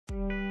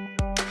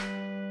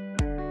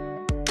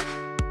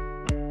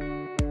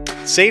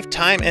Save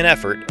time and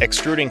effort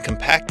extruding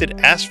compacted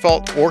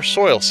asphalt or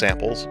soil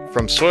samples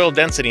from soil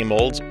density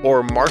molds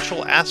or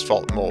Marshall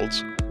asphalt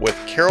molds with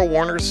Karol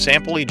Warner's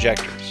Sample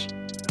Ejectors.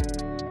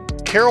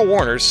 Karol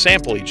Warner's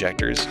Sample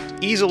Ejectors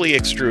easily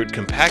extrude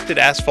compacted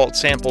asphalt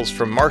samples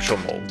from Marshall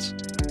molds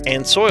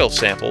and soil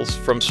samples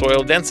from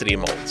soil density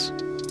molds,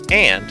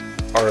 and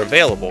are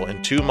available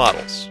in 2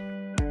 models.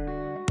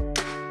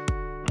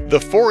 The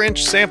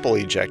 4-inch sample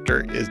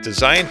ejector is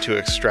designed to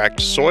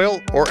extract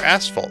soil or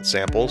asphalt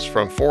samples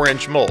from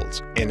 4-inch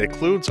molds and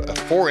includes a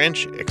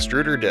 4-inch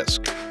extruder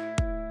disc.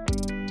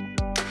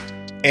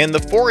 And the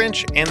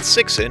 4-inch and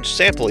 6-inch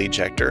sample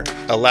ejector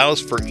allows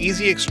for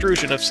easy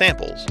extrusion of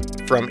samples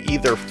from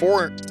either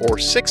 4 or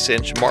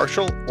 6-inch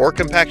Marshall or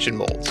compaction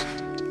molds,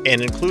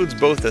 and includes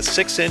both a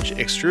 6-inch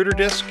extruder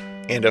disc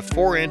and a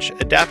 4-inch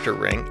adapter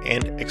ring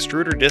and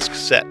extruder disc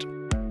set.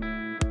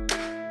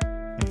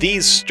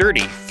 These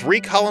sturdy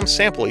 3-column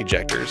sample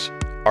ejectors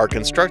are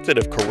constructed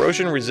of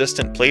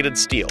corrosion-resistant plated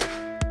steel,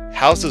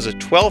 houses a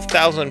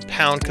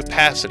 12,000-pound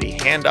capacity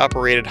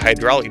hand-operated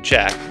hydraulic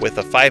jack with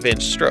a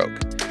 5-inch stroke,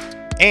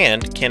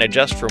 and can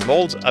adjust for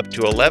molds up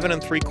to 11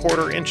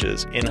 3/4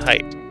 inches in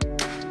height.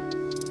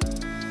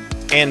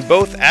 And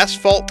both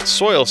asphalt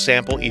soil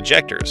sample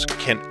ejectors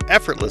can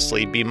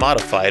effortlessly be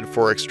modified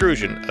for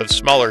extrusion of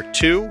smaller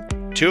 2,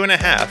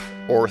 2.5,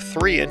 or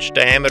 3-inch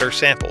diameter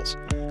samples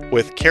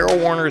with Karol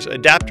Warner's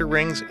adapter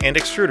rings and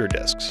extruder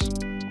discs.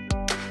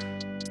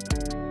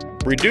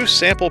 Reduce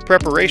sample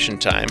preparation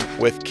time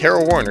with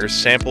Karol Warner's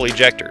Sample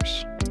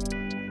Ejectors.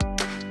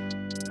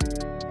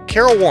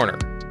 Karol Warner,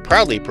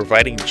 proudly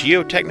providing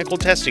geotechnical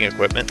testing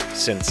equipment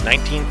since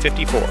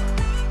 1954.